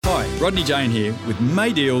Rodney Jane here with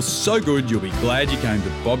May deals so good you'll be glad you came to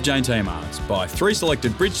Bob Jane T-Marts. Buy 3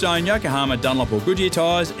 selected Bridgestone, Yokohama, Dunlop or Goodyear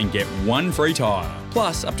tyres and get 1 free tyre.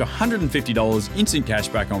 Plus up to $150 instant cash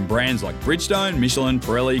back on brands like Bridgestone, Michelin,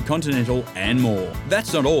 Pirelli, Continental and more.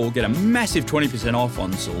 That's not all, get a massive 20% off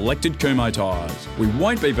on selected Kumho tyres. We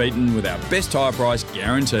won't be beaten with our best tyre price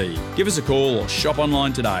guarantee. Give us a call or shop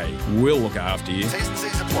online today. We'll look after you. T's and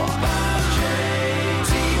C's apply.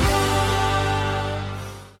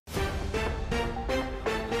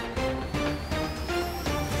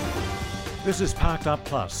 This is Parked Up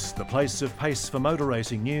Plus, the place of pace for motor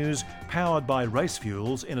racing news, powered by Race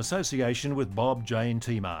Fuels in association with Bob Jane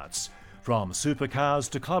T-Marts. From supercars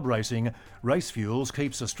to club racing, Race Fuels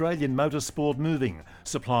keeps Australian motorsport moving,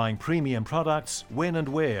 supplying premium products when and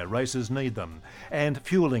where racers need them. And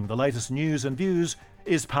fueling the latest news and views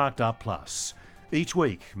is Parked Up Plus. Each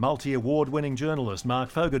week, multi-award-winning journalist Mark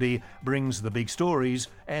Fogarty brings the big stories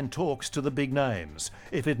and talks to the big names.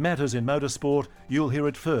 If it matters in motorsport, you'll hear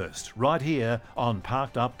it first, right here on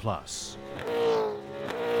Parked Up Plus.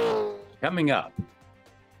 Coming up,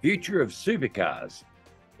 future of supercars.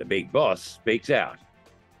 The big boss speaks out.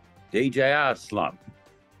 DJR slump.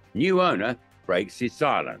 New owner breaks his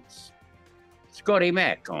silence. Scotty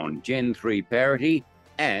Mack on Gen 3 parity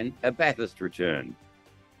and a Bathurst return.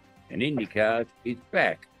 And IndyCar is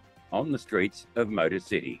back on the streets of Motor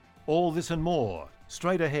City. All this and more,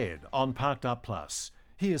 straight ahead on Parked Up Plus.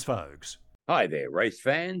 Here's Fogs. Hi there, race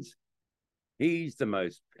fans. He's the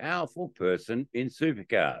most powerful person in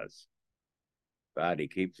supercars, but he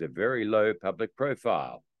keeps a very low public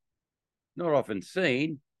profile. Not often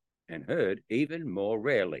seen and heard even more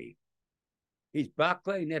rarely. He's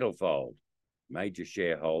Barclay Nettlefold, major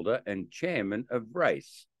shareholder and chairman of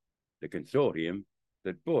Race, the consortium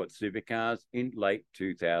that bought Supercars in late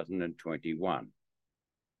 2021.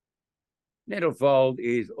 Nettlefold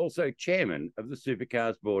is also chairman of the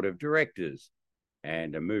Supercars board of directors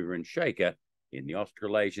and a mover and shaker in the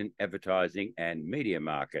Australasian advertising and media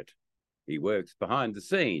market. He works behind the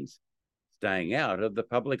scenes, staying out of the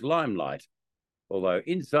public limelight, although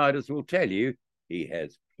insiders will tell you he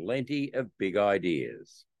has plenty of big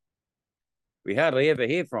ideas. We hardly ever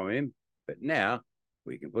hear from him, but now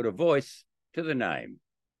we can put a voice to the name.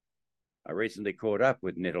 I recently caught up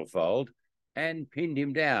with Nettlefold and pinned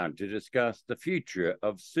him down to discuss the future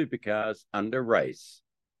of supercars under Race,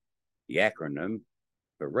 the acronym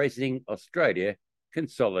for Racing Australia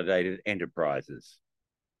Consolidated Enterprises.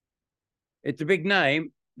 It's a big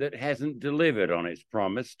name that hasn't delivered on its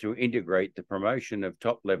promise to integrate the promotion of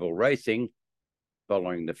top-level racing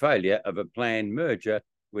following the failure of a planned merger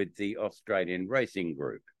with the Australian Racing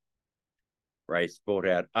Group. Race bought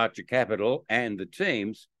out Archer Capital and the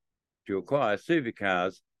teams to acquire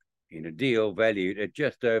Supercars in a deal valued at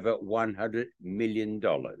just over $100 million.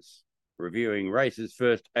 Reviewing Race's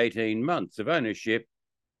first 18 months of ownership,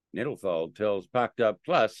 Nettlefold tells Parked Up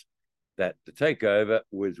Plus that the takeover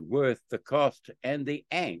was worth the cost and the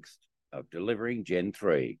angst of delivering Gen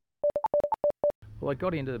 3. Well, I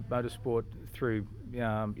got into motorsport through,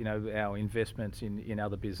 our investments in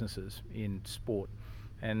other businesses in sport.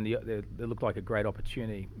 And it looked like a great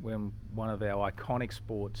opportunity when one of our iconic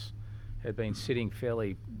sports had been sitting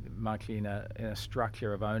fairly much in a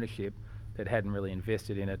structure of ownership that hadn't really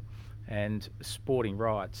invested in it, and sporting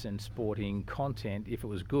rights and sporting content, if it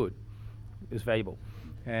was good, is valuable.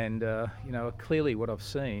 And clearly what I've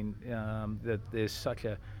seen, that there's such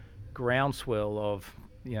a groundswell of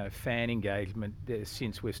fan engagement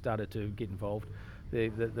since we've started to get involved.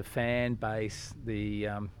 The fan base, the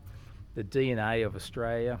DNA of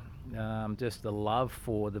Australia, just the love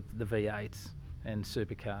for the V8s and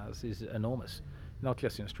supercars is enormous, not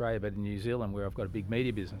just in Australia but in New Zealand, where I've got a big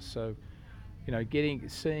media business. So,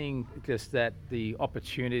 seeing just that, the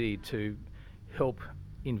opportunity to help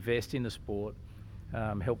invest in the sport,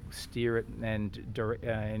 help steer it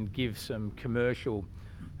and give some commercial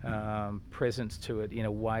presence to it in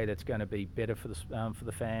a way that's going to be better for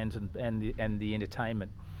the fans and the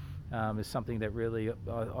entertainment. Is something that really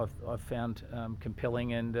I've found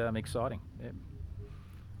compelling and exciting. Yeah.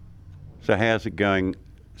 So how's it going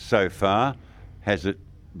so far? Has it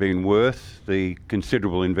been worth the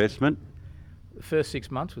considerable investment? The first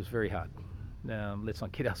 6 months was very hard. Let's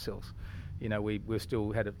not kid ourselves. We've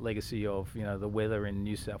still had a legacy of the weather in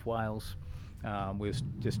New South Wales.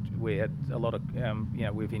 We had a lot of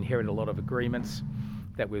we've inherited a lot of agreements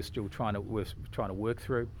that we're trying to work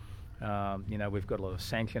through. We've got a lot of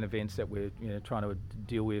sanction events that we're trying to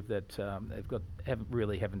deal with that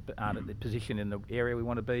aren't at the position in the area we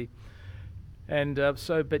want to be. And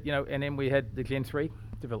and then we had the Gen 3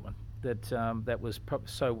 development that was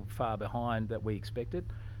so far behind that we expected.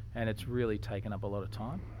 and it's really taken up a lot of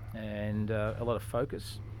time and a lot of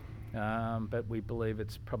focus. But we believe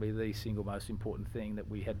it's probably the single most important thing that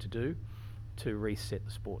we had to do to reset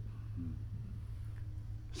the sport.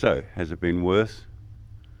 So, has it been worth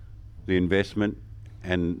the investment,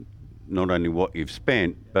 and not only what you've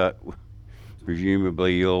spent, but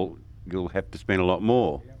presumably you'll have to spend a lot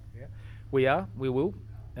more? Yeah. We will.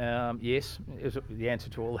 Yes, is the answer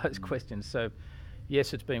to all those questions. So,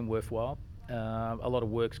 yes, it's been worthwhile. A lot of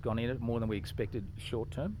work's gone in it, more than we expected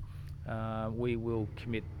short term. We will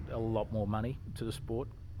commit a lot more money to the sport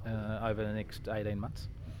over the next 18 months.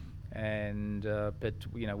 And but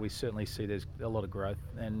we certainly see there's a lot of growth,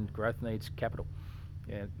 and growth needs capital.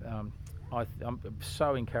 Yeah, I'm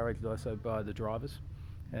so encouraged also by the drivers,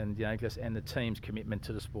 and and the team's commitment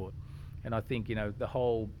to the sport. And I think the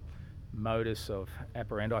whole modus of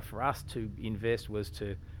operandi for us to invest was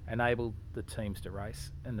to enable the teams to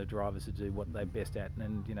race and the drivers to do what they're best at.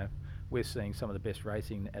 And we're seeing some of the best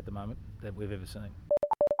racing at the moment that we've ever seen.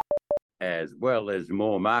 As well as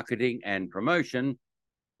more marketing and promotion,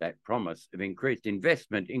 that promise of increased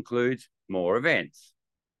investment includes more events.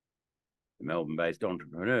 The Melbourne-based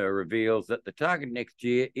entrepreneur reveals that the target next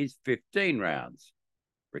year is 15 rounds,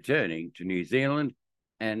 returning to New Zealand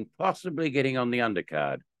and possibly getting on the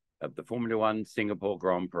undercard of the Formula One Singapore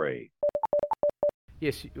Grand Prix.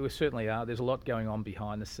 Yes, we certainly are. There's a lot going on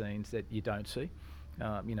behind the scenes that you don't see.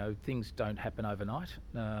 Things don't happen overnight.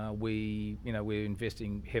 We're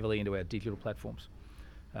investing heavily into our digital platforms.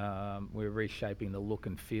 We're reshaping the look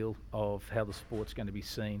and feel of how the sport's going to be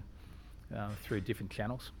seen through different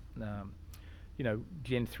channels.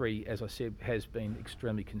 Gen 3, as I said, has been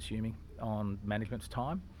extremely consuming on management's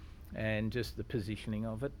time and just the positioning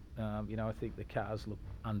of it. I think the cars look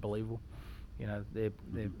unbelievable. They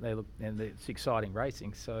look, and it's exciting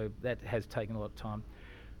racing, so that has taken a lot of time.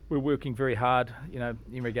 We're working very hard,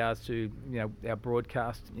 in regards to our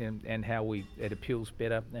broadcast and how it appeals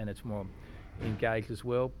better and it's more engaged as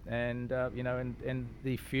well, and and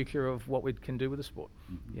the future of what we can do with the sport.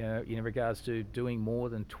 In regards to doing more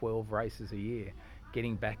than 12 races a year,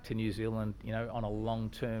 getting back to New Zealand, on a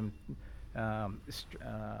long-term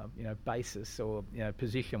basis or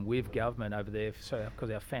position with government over there, so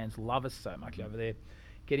because our fans love us so much over there,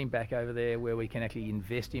 getting back over there where we can actually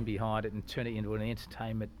invest in behind it and turn it into an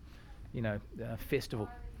entertainment, festival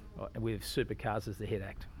with Supercars as the head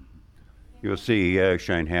act. Your CEO,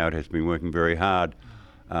 Shane Howard, has been working very hard,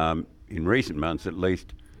 in recent months at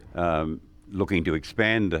least, looking to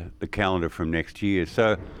expand the calendar from next year.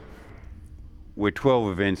 So we're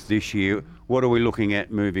 12 events this year. What are we looking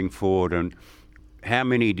at moving forward, and how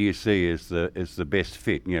many do you see as the best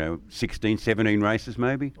fit? 16, 17 races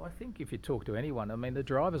maybe? Well, I think if you talk to anyone, the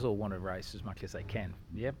drivers all want to race as much as they can.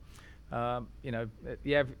 Yeah.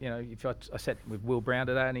 If I sat with Will Brown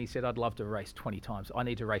today and he said, I'd love to race 20 times. I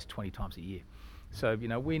need to race 20 times a year. So,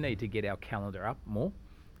 we need to get our calendar up more.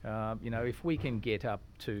 If we can get up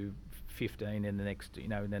to 15 in the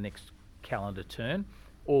next calendar turn,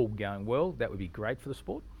 all going well, that would be great for the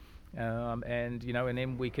sport. And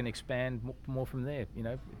then we can expand more from there,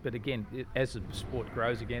 But again, as the sport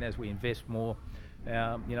grows again, as we invest more,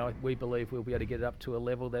 we believe we'll be able to get it up to a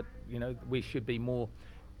level that, we should be more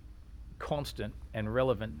constant and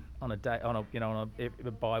relevant on a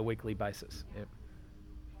bi-weekly basis. Yep.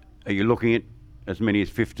 Are you looking at as many as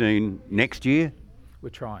 15 next year? We're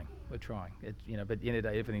trying. But at the end of the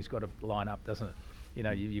day, everything's got to line up, doesn't it?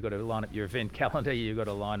 You've got to line up your event calendar. You've got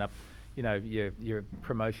to line up, your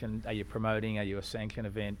promotion. Are you promoting? Are you a sanctioned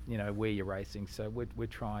event? Where you're racing. So we're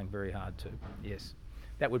trying very hard to. Yes,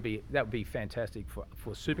 that would be fantastic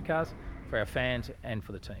for Supercars, for our fans, and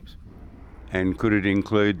for the teams. And could it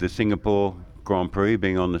include the Singapore Grand Prix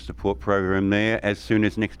being on the support program there as soon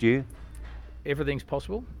as next year? Everything's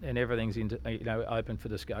possible, and everything's open for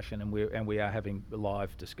discussion, and we are having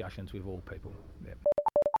live discussions with all people. Yep.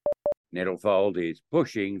 Nettlefold is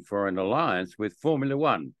pushing for an alliance with Formula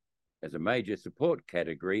One as a major support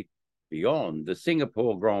category beyond the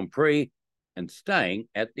Singapore Grand Prix and staying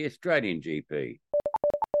at the Australian GP.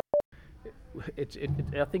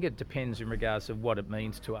 I think it depends in regards to what it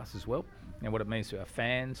means to us as well, and what it means to our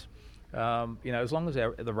fans. As long as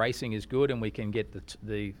the racing is good and we can get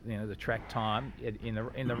the track time in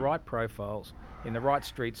the right profiles, in the right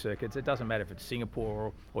street circuits. It doesn't matter if it's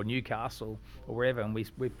Singapore or Newcastle or wherever, and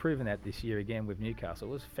we've proven that this year again with Newcastle.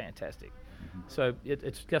 It was fantastic. So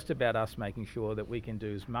it's just about us making sure that we can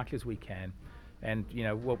do as much as we can, and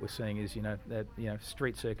what we're seeing is that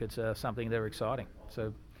street circuits are something that are exciting.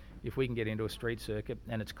 So if we can get into a street circuit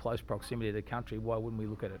and it's close proximity to the country, why wouldn't we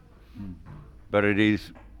look at it? But it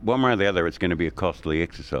is, one way or the other, it's going to be a costly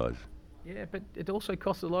exercise. Yeah, but it also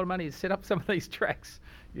costs a lot of money to set up some of these tracks.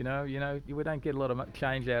 We don't get a lot of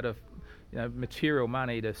change out of, material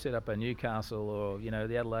money to set up a Newcastle or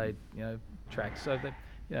the Adelaide, tracks. So that,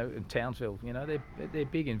 in Townsville, they're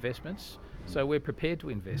big investments. So we're prepared to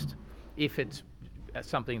invest if it's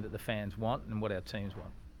something that the fans want and what our teams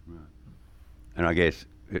want. Right. And I guess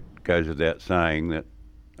it goes without saying that,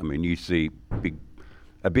 you see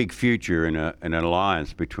a big future in an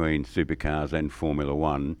alliance between Supercars and Formula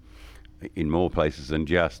One in more places than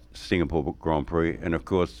just Singapore Grand Prix, and of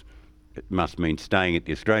course it must mean staying at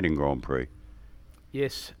the Australian Grand Prix.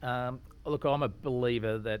 Yes, look, I'm a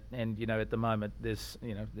believer that, and at the moment there's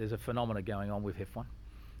a phenomena going on with F1.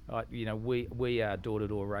 We are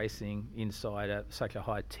door-to-door racing inside such a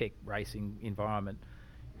high-tech racing environment.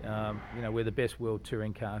 We're the best world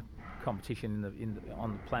touring car competition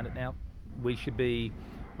on the planet now. We should be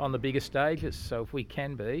on the biggest stages, so if we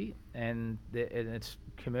can be, and it's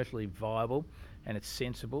commercially viable, and it's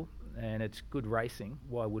sensible, and it's good racing,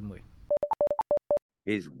 why wouldn't we?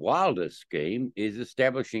 His wildest scheme is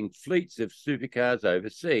establishing fleets of supercars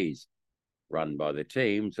overseas, run by the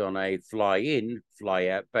teams on a fly-in,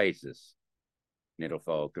 fly-out basis.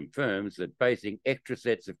 Nettlefold confirms that basing extra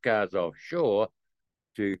sets of cars offshore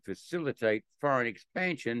to facilitate foreign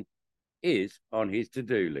expansion is on his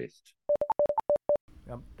to-do list.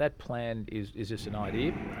 That plan is just an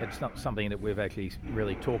idea. It's not something that we've actually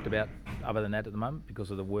really talked about other than that at the moment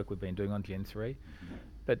because of the work we've been doing on Gen 3.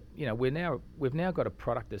 But we've now got a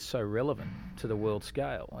product that's so relevant to the world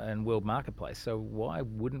scale and world marketplace. So why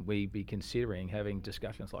wouldn't we be considering having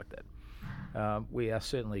discussions like that? We are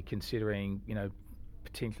certainly considering,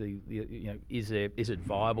 potentially, is it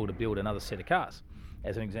viable to build another set of cars,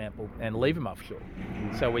 as an example, and leave them offshore,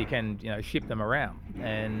 so we can ship them around,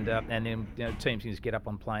 and then teams can just get up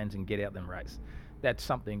on planes and get out them race. That's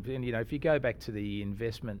something. And if you go back to the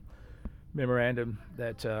investment memorandum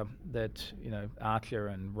that Archer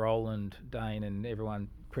and Roland, Dane, and everyone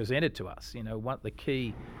presented to us, what the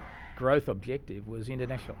key growth objective was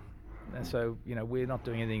international, and so we're not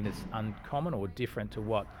doing anything that's uncommon or different to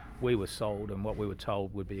what we were sold and what we were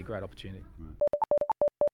told would be a great opportunity.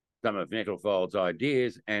 Some of Nettlefold's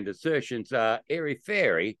ideas and assertions are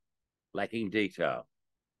airy-fairy, lacking detail.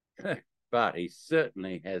 But he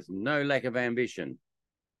certainly has no lack of ambition.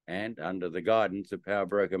 And under the guidance of power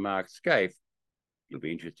broker Mark Scaife, it'll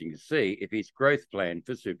be interesting to see if his growth plan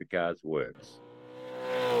for Supercars works.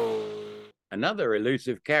 Another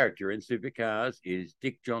elusive character in Supercars is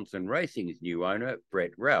Dick Johnson Racing's new owner,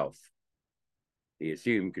 Brett Ralph. He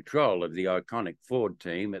assumed control of the iconic Ford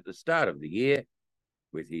team at the start of the year,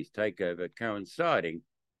 with his takeover coinciding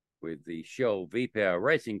with the Shell V-Power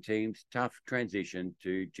racing team's tough transition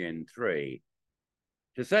to Gen 3.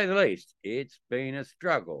 To say the least, it's been a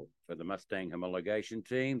struggle for the Mustang homologation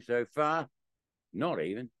team so far, not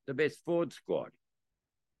even the best Ford squad.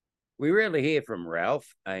 We rarely hear from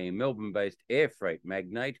Ralph, a Melbourne-based air freight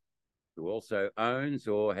magnate who also owns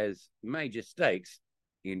or has major stakes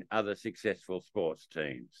in other successful sports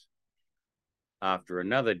teams. After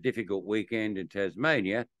another difficult weekend in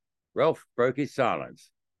Tasmania, Ralph broke his silence,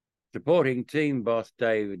 supporting team boss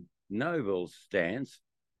David Noble's stance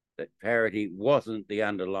that parity wasn't the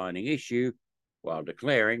underlying issue, while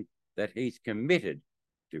declaring that he's committed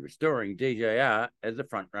to restoring DJR as a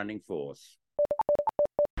front-running force.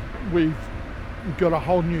 We've got a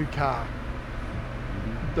whole new car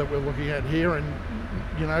that we're looking at here, and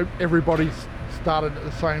everybody's started at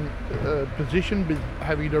the same position, with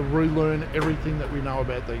having to relearn everything that we know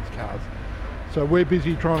about these cars. So we're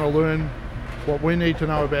busy trying to learn what we need to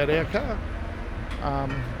know about our car.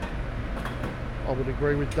 I would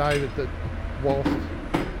agree with David that whilst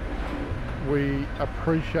we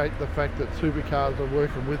appreciate the fact that Supercars are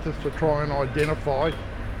working with us to try and identify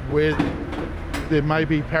where there may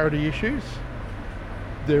be parity issues,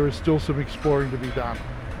 there is still some exploring to be done.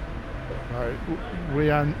 So we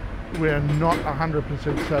are not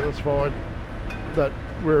 100% satisfied that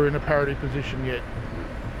we're in a parity position yet.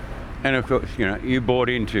 And of course, you bought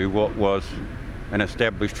into what was an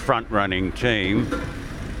established front-running team.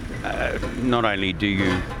 Not only do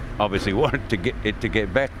you obviously want it to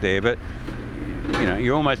get back there, but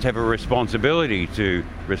you almost have a responsibility to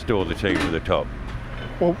restore the team to the top.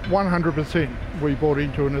 Well, 100%. We bought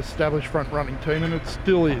into an established front-running team, and it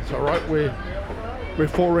still is. All right, we're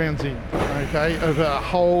 4 rounds in, okay, of a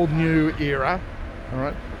whole new era. All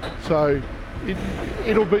right, so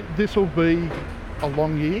this will be a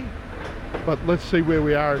long year, but let's see where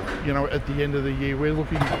we are. At the end of the year, we're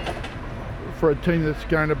looking for a team that's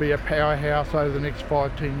going to be a powerhouse over the next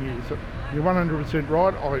 5-10 years. You're 100%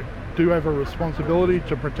 right. I do have a responsibility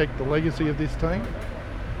to protect the legacy of this team,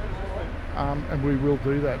 and we will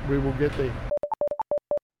do that. We will get there.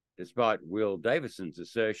 Despite Will Davison's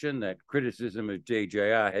assertion that criticism of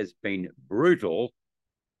DJR has been brutal,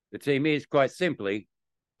 the team is quite simply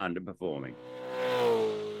underperforming.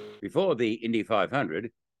 Before the Indy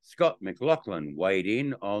 500, Scott McLaughlin weighed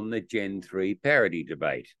in on the Gen 3 parity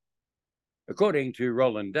debate. According to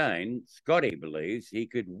Roland Dane, Scotty believes he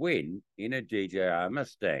could win in a DJR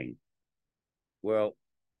Mustang. Well,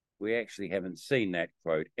 we actually haven't seen that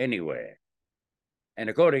quote anywhere. And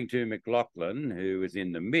according to McLaughlin, who was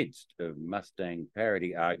in the midst of Mustang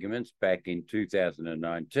parity arguments back in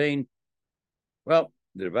 2019, well,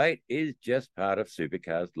 the debate is just part of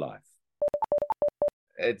Supercars life.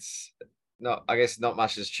 It's not, I guess not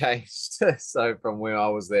much has changed so from when I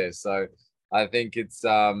was there. So I think it's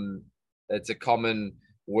a common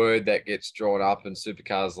word that gets drawn up in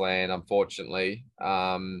Supercars land, unfortunately.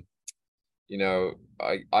 You know,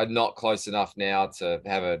 I'm not close enough now to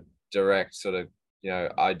have a direct sort of, you know,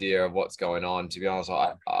 idea of what's going on. To be honest,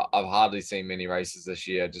 I've hardly seen many races this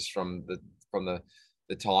year, just from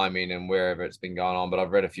the timing and wherever it's been going on. But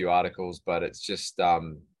I've read a few articles, but it's just,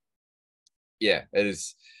 yeah, it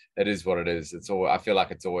is what it is. It's all, I feel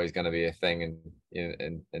like it's always going to be a thing,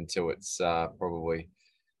 and until it's probably,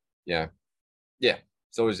 yeah,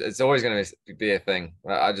 it's always going to be a thing.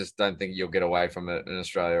 I just don't think you'll get away from it in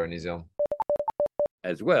Australia or New Zealand.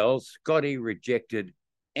 As well, Scotty rejected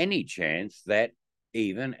any chance that,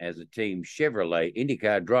 even as a Team Chevrolet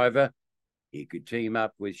IndyCar driver, he could team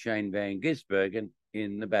up with Shane Van Gisbergen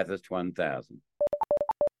in the Bathurst 1000.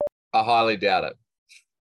 I highly doubt it.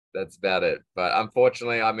 That's about it. But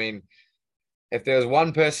unfortunately, I mean, if there was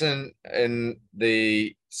one person in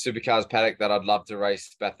the Supercars paddock that I'd love to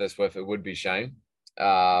race Bathurst with, it would be Shane.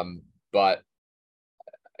 But,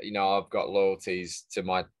 you know, I've got loyalties to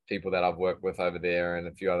my people that I've worked with over there and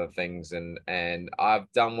a few other things. And I've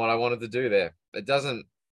done what I wanted to do there. It doesn't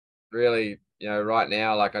really, you know, right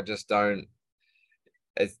now, like I just don't,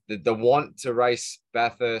 it's the want to race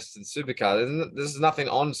Bathurst and Supercars. There's nothing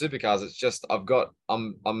on Supercars. It's just,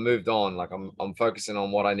 I'm moved on. Like I'm focusing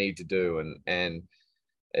on what I need to do. And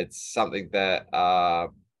it's something that,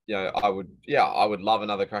 you know, I would love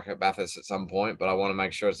another crack at Bathurst at some point, but I want to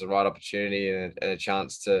make sure it's the right opportunity and a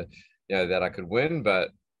chance to, you know, that I could win.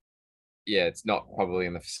 But yeah, it's not probably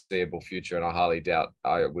in the foreseeable future, and I highly doubt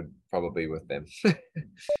I would probably with them.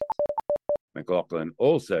 McLaughlin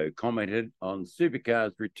also commented on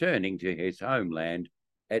Supercars returning to his homeland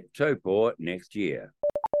at Topor next year.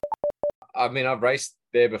 I mean, I've raced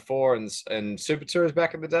there before and Super Tours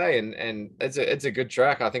back in the day, and it's a good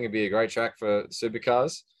track. I think it'd be a great track for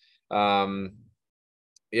Supercars.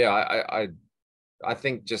 Yeah, I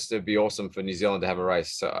think just it'd be awesome for New Zealand to have a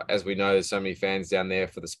race. So, as we know, there's so many fans down there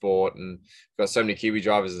for the sport, and we've got so many Kiwi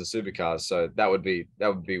drivers in Supercars. So that would be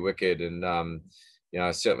wicked, and you know,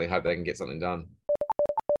 I certainly hope they can get something done.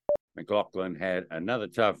 McLaughlin had another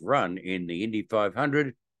tough run in the Indy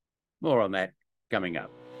 500. More on that coming up.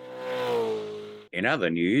 In other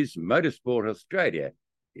news, Motorsport Australia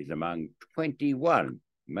is among 21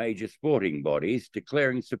 major sporting bodies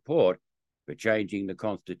declaring support for changing the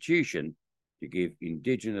constitution to give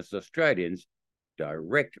Indigenous Australians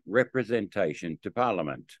direct representation to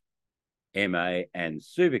Parliament. MA and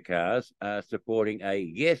Supercars are supporting a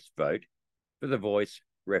yes vote for the Voice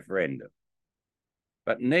referendum.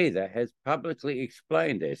 But neither has publicly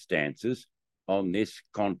explained their stances on this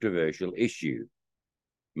controversial issue.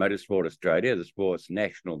 Motorsport Australia, the sport's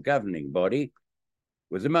national governing body,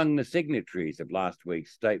 was among the signatories of last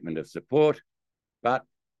week's statement of support, but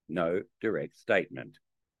no direct statement.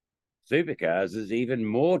 Supercars is even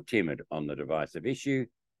more timid on the divisive issue,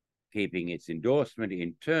 keeping its endorsement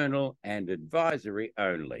internal and advisory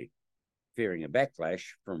only, fearing a backlash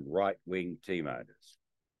from right-wing team owners.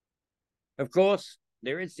 Of course,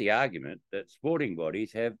 there is the argument that sporting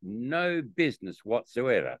bodies have no business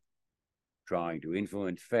whatsoever trying to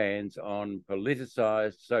influence fans on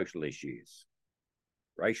politicised social issues.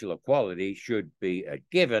 Racial equality should be a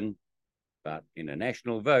given, but in a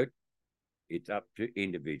national vote, it's up to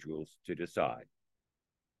individuals to decide.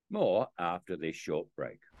 More after this short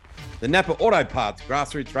break. The Napa Auto Parts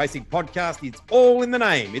Grassroots Racing Podcast is all in the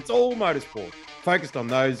name. It's all motorsport, focused on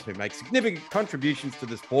those who make significant contributions to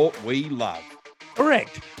the sport we love.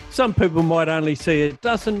 Correct. Some people might only see a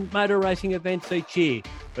dozen motor racing events each year,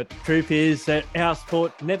 but the truth is that our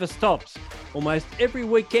sport never stops. Almost every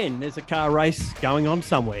weekend there's a car race going on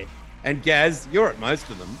somewhere. And Gaz, you're at most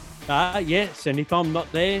of them. Yes, and if I'm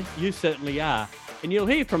not there, you certainly are. And you'll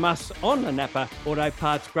hear from us on the Napa Auto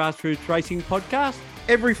Parts Grassroots Racing Podcast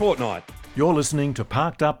every fortnight. You're listening to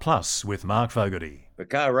Parked Up Plus with Mark Fogarty. For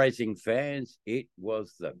car racing fans, it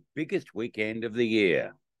was the biggest weekend of the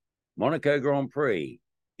year. Monaco Grand Prix,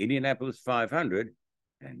 Indianapolis 500,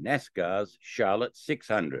 and NASCAR's Charlotte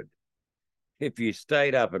 600. If you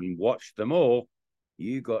stayed up and watched them all,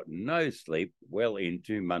 you got no sleep well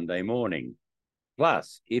into Monday morning.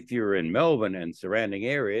 Plus, if you were in Melbourne and surrounding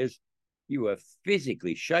areas, you were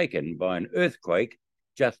physically shaken by an earthquake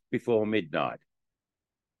just before midnight.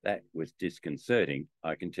 That was disconcerting,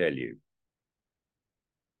 I can tell you.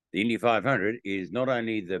 The Indy 500 is not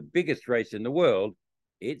only the biggest race in the world,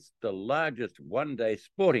 it's the largest one-day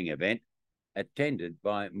sporting event attended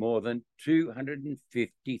by more than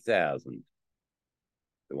 250,000.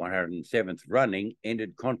 The 107th running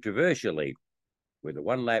ended controversially with a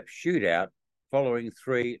one-lap shootout following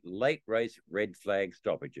 3 late race red flag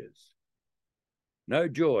stoppages. No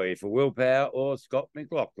joy for Will Power or Scott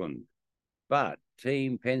McLaughlin, but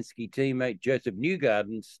Team Penske teammate Joseph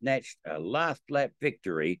Newgarden snatched a last lap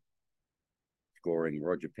victory, scoring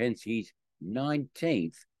Roger Penske's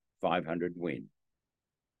 19th 500 win.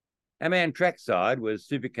 Our man trackside was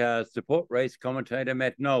Supercars support race commentator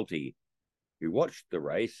Matt Nolte, who watched the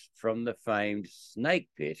race from the famed snake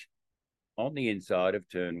pit on the inside of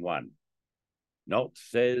turn 1. Nolte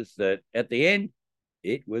says that at the end,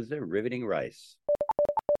 it was a riveting race.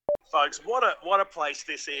 Folks, what a place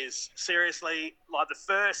this is. Seriously, like the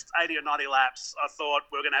first 80 or 90 laps, I thought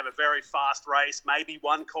we were going to have a very fast race, maybe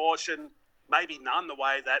one caution, maybe none the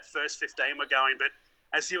way that first 15 were going. But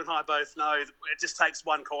as you and I both know, it just takes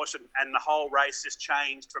one caution and the whole race just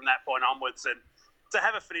changed from that point onwards. And to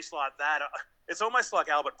have a finish like that, it's almost like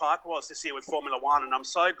Albert Park was this year with Formula One. And I'm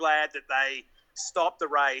so glad that they stopped the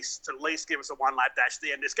race to at least give us a one-lap dash at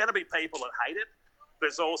the end. There's going to be people that hate it.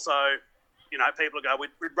 There's also, you know, people who go, we'd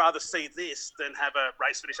rather see this than have a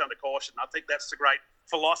race finish under caution. I think that's the great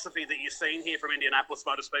philosophy that you're seeing here from Indianapolis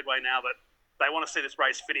Motor Speedway now, that they want to see this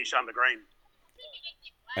race finish under green.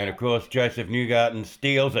 And of course, Joseph Newgarden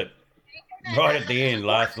steals it right at the end,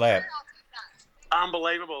 last lap.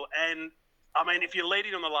 Unbelievable. And I mean, if you're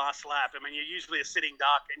leading on the last lap, I mean, you're usually a sitting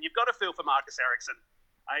duck, and you've got to feel for Marcus Ericsson.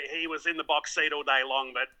 He was in the box seat all day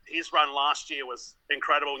long, but his run last year was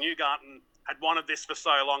incredible. Newgarden had wanted this for so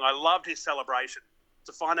long. I loved his celebration.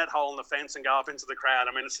 To find that hole in the fence and go up into the crowd.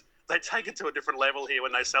 I mean, they take it to a different level here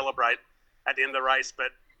when they celebrate at the end of the race. But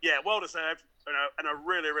yeah, well deserved, and a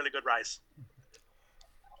really, really good race.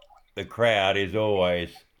 The crowd is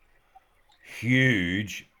always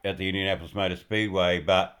huge at the Indianapolis Motor Speedway,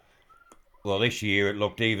 but, well, this year it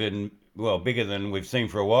looked even, well, bigger than we've seen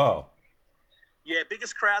for a while. Yeah,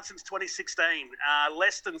 biggest crowd since 2016.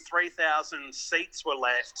 Less than 3,000 seats were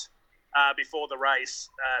left before the race.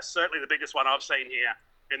 Certainly the biggest one I've seen here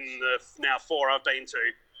in the now 4 I've been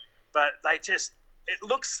to. But it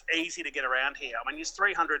looks easy to get around here. I mean, there's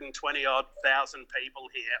 320-odd thousand people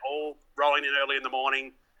here, all rolling in early in the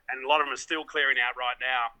morning, and a lot of them are still clearing out right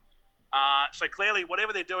now. So clearly,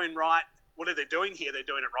 whatever they're doing right, whatever they're doing here, they're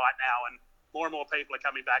doing it right now, and more people are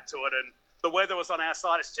coming back to it. And the weather was on our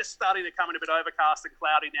side. It's just starting to come in a bit overcast and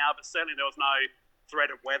cloudy now, but certainly there was no threat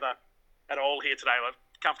of weather at all here today.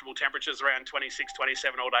 Comfortable temperatures around 26,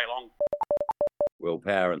 27 all day long. Will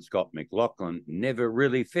Power and Scott McLaughlin never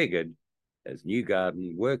really figured as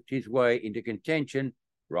Newgarden worked his way into contention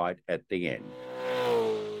right at the end.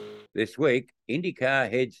 This week, IndyCar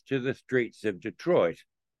heads to the streets of Detroit.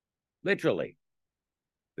 Literally.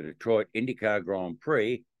 The Detroit IndyCar Grand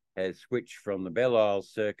Prix has switched from the Belle Isle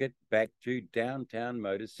circuit back to downtown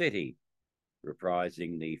Motor City,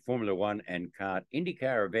 reprising the Formula One and kart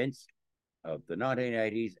IndyCar events of the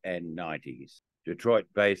 1980s and 90s.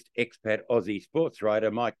 Detroit-based expat Aussie sports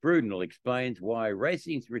writer Mike Brudenell explains why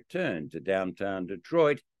racing's return to downtown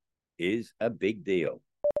Detroit is a big deal.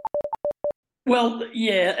 Well,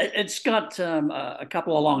 yeah, it's got a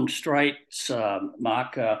couple of long straights,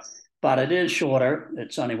 Mark, but it is shorter.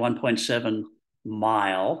 It's only 1.7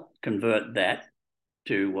 mile, convert that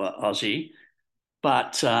to Aussie,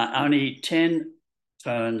 but only 10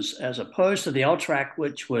 turns as opposed to the old track,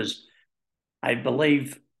 which was, I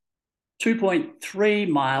believe, 2.3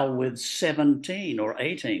 mile with 17 or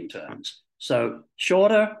 18 turns. So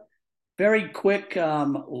shorter, very quick,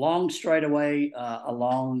 long straightaway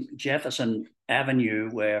along Jefferson Avenue,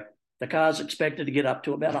 where the car's expected to get up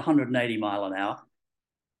to about 180 mile an hour.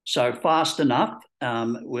 So fast enough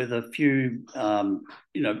with a few,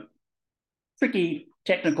 tricky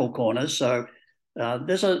technical corners. So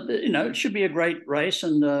it should be a great race,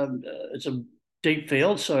 and it's a deep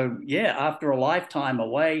field. So yeah, after a lifetime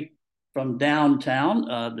away from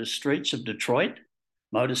downtown, the streets of Detroit,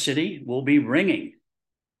 Motor City will be ringing.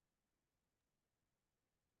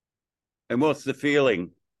 And what's the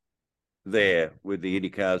feeling there with the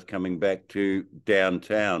IndyCars coming back to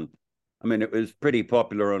downtown? I mean, it was pretty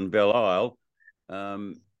popular on Belle Isle.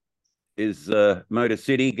 Is Motor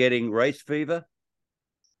City getting race fever?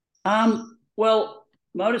 Well,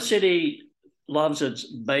 Motor City loves its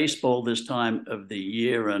baseball this time of the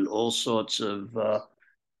year, and all sorts of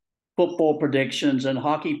football predictions and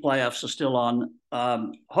hockey playoffs are still on.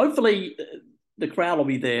 Hopefully, the crowd will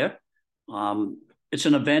be there. It's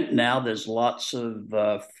an event now. There's lots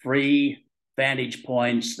of free vantage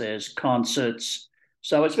points. There's concerts.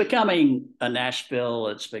 So it's becoming a Nashville.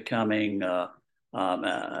 It's becoming an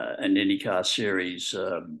IndyCar Series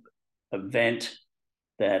event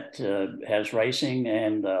that has racing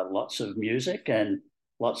and lots of music and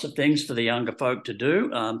lots of things for the younger folk to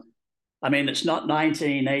do. I mean, it's not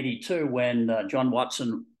 1982 when John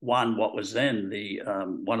Watson won what was then the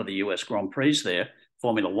one of the US Grand Prix there,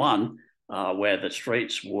 Formula One, where the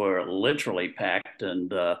streets were literally packed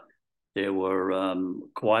and there were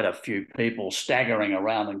quite a few people staggering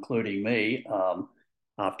around, including me,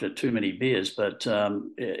 after too many beers. But,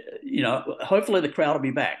 hopefully the crowd will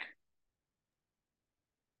be back.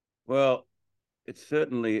 Well, it's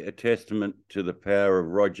certainly a testament to the power of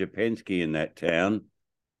Roger Penske in that town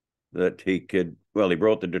that he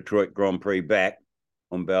brought the Detroit Grand Prix back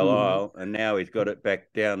on Belle Isle, and now he's got it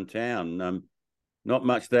back downtown. Not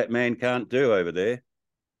much that man can't do over there.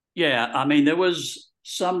 Yeah, I mean, there was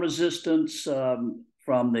some resistance from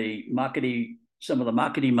some of the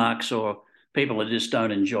marketing marks or people that just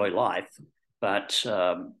don't enjoy life. But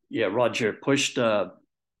Roger pushed the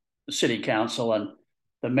city council, and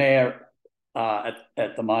the mayor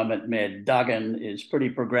at the moment, Mayor Duggan, is pretty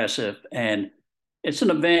progressive, and it's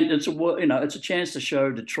an event. It's a chance to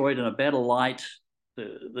show Detroit in a better light.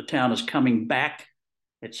 The town is coming back.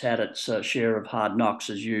 It's had its share of hard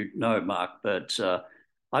knocks, as you know, Mark. But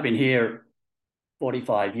I've been here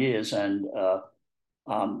 45 years, and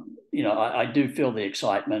I do feel the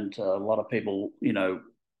excitement. A lot of people,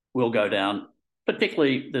 will go down.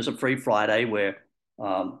 Particularly, there's a Free Friday where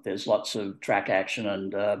there's lots of track action,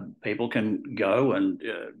 and people can go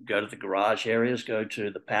to the garage areas, go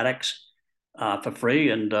to the paddocks for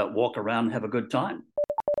free, and walk around and have a good time.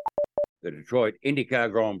 The Detroit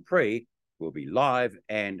IndyCar Grand Prix will be live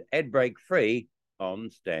and ad break free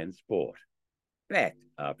on Stan Sport. Back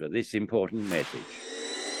after this important message.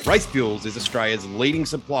 Race Fuels is Australia's leading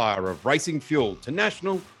supplier of racing fuel to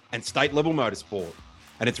national and state level motorsport.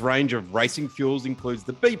 And its range of racing fuels includes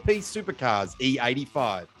the BP Supercars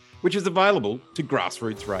E85, which is available to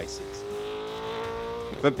grassroots races.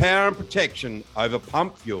 For power and protection over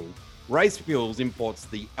pump fuel, Race Fuels imports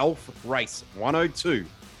the ELF Race 102,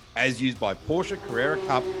 as used by Porsche Carrera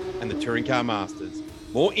Cup and the Touring Car Masters.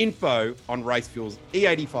 More info on Race Fuels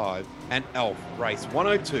E85 and ELF Race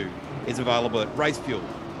 102 is available at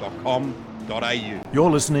racefuel.com.au.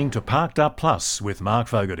 You're listening to Parked Up Plus with Mark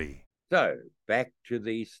Fogarty. So, back to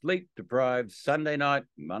the sleep-deprived Sunday night,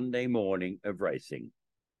 Monday morning of racing.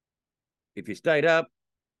 If you stayed up,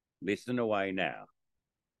 listen away now.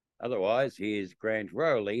 Otherwise, here's Grant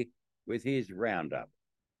Rowley with his roundup,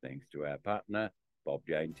 thanks to our partner, Bob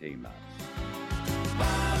Jane T-Marts.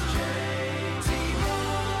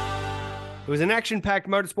 It was an action-packed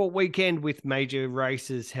motorsport weekend with major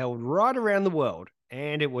races held right around the world,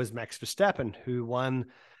 and it was Max Verstappen who won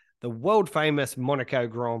the world-famous Monaco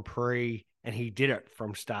Grand Prix, and he did it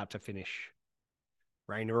from start to finish.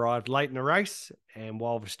 Rain arrived late in the race, and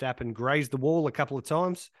while Verstappen grazed the wall a couple of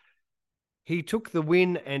times, he took the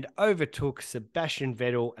win and overtook Sebastian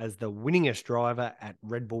Vettel as the winningest driver at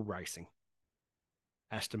Red Bull Racing.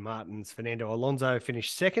 Aston Martin's Fernando Alonso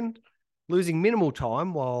finished second, losing minimal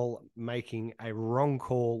time while making a wrong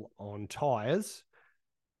call on tyres,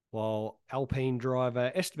 while Alpine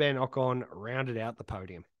driver Esteban Ocon rounded out the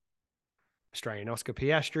podium. Australian Oscar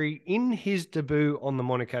Piastri, in his debut on the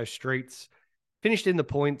Monaco streets, finished in the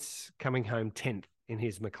points, coming home 10th in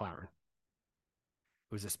his McLaren.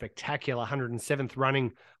 It was a spectacular 107th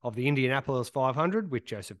running of the Indianapolis 500, with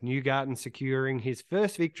Joseph Newgarden securing his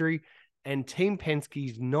first victory and Team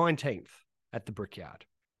Penske's 19th at the Brickyard.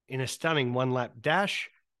 In a stunning one-lap dash,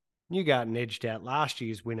 Newgarden edged out last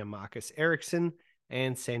year's winner Marcus Ericsson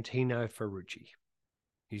and Santino Ferrucci.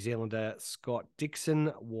 New Zealander Scott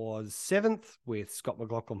Dixon was 7th, with Scott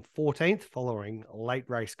McLaughlin 14th following late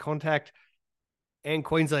race contact, and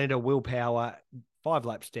Queenslander Will Power 5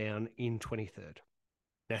 laps down in 23rd.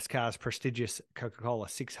 NASCAR's prestigious Coca-Cola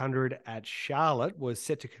 600 at Charlotte was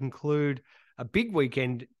set to conclude a big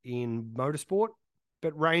weekend in motorsport,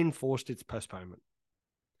 but rain forced its postponement.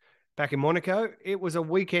 Back in Monaco, it was a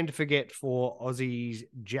weekend to forget for Aussie's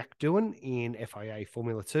Jack Doohan in FIA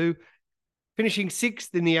Formula 2, finishing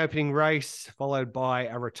 6th in the opening race, followed by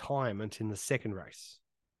a retirement in the second race.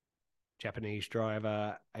 Japanese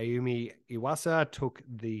driver Ayumi Iwasa took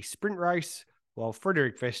the sprint race, while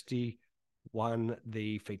Frederick Vesti won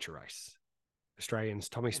the feature race. Australians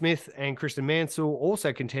Tommy Smith and Kristen Mansell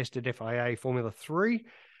also contested FIA Formula 3,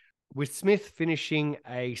 with Smith finishing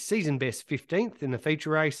a season-best 15th in the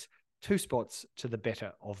feature race, 2 spots to the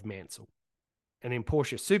better of Mansell. And in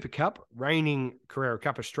Porsche Super Cup, reigning Carrera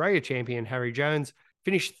Cup Australia champion Harry Jones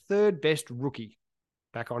finished 3rd best rookie.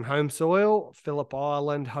 Back on home soil, Phillip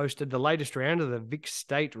Island hosted the latest round of the Vic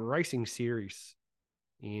State Racing Series.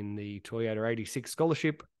 In the Toyota 86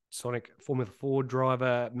 Scholarship, Sonic Formula 4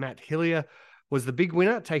 driver Matt Hillier was the big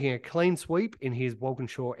winner, taking a clean sweep in his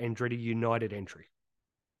Walkinshaw Andretti United entry.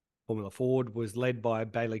 Formula Ford was led by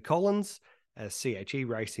Bailey Collins, as CHE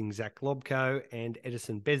Racing Zach Lobko and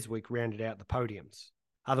Edison Beswick rounded out the podiums.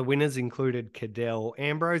 Other winners included Cadell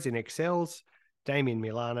Ambrose in XLs, Damien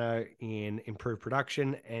Milano in Improved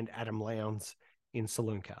Production, and Adam Lowndes in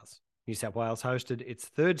Saloon Cars. New South Wales hosted its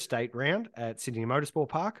 3rd state round at Sydney Motorsport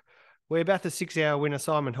Park, where Bathurst 6-hour winner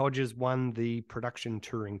Simon Hodges won the production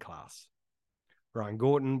touring class. Ryan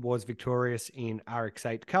Gorton was victorious in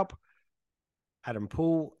RX8 Cup. Adam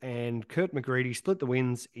Poole and Kurt McGreedy split the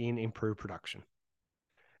wins in Improved Production.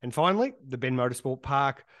 And finally, the Ben Motorsport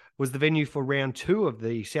Park was the venue for round 2 of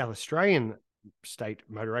the South Australian State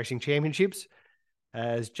Motor Racing Championships,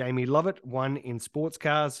 as Jamie Lovett won in sports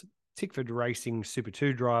cars. Tickford Racing Super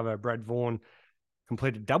 2 driver Brad Vaughan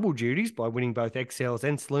completed double duties by winning both XLs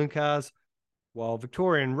and saloon cars, while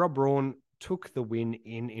Victorian Rob Braun took the win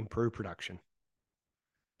in Improved Production.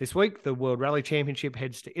 This week, the World Rally Championship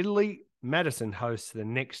heads to Italy. Madison hosts the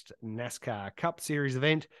next NASCAR Cup Series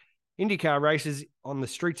event. IndyCar races on the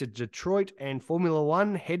streets of Detroit, and Formula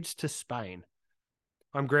One heads to Spain.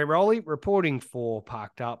 I'm Grant Rowley, reporting for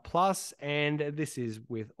Parked Up Plus, and this is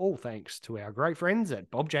with all thanks to our great friends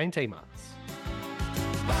at Bob Jane T-Marts.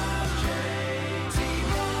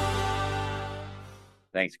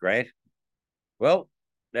 Thanks, Grant. Well,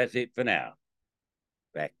 that's it for now.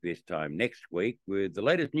 Back this time next week with the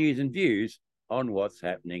latest news and views on what's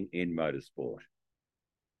happening in motorsport.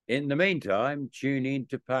 In the meantime, tune in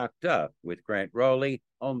to Parked Up with Grant Rowley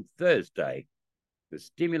on Thursday for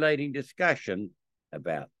stimulating discussion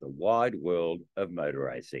about the wide world of motor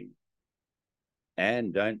racing.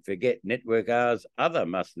 And don't forget Network R's other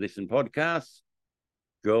must-listen podcasts,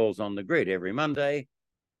 Girls on the Grid every Monday,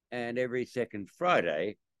 and every second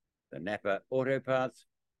Friday, the Napa Auto Parts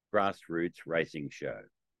Grassroots Racing Show.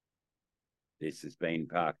 This has been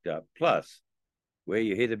Parked Up Plus, where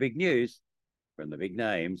you hear the big news from the big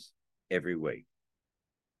names every week.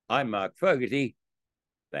 I'm Mark Fogarty.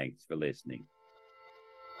 Thanks for listening.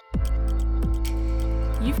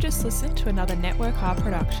 You've just listened to another Network R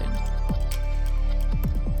production.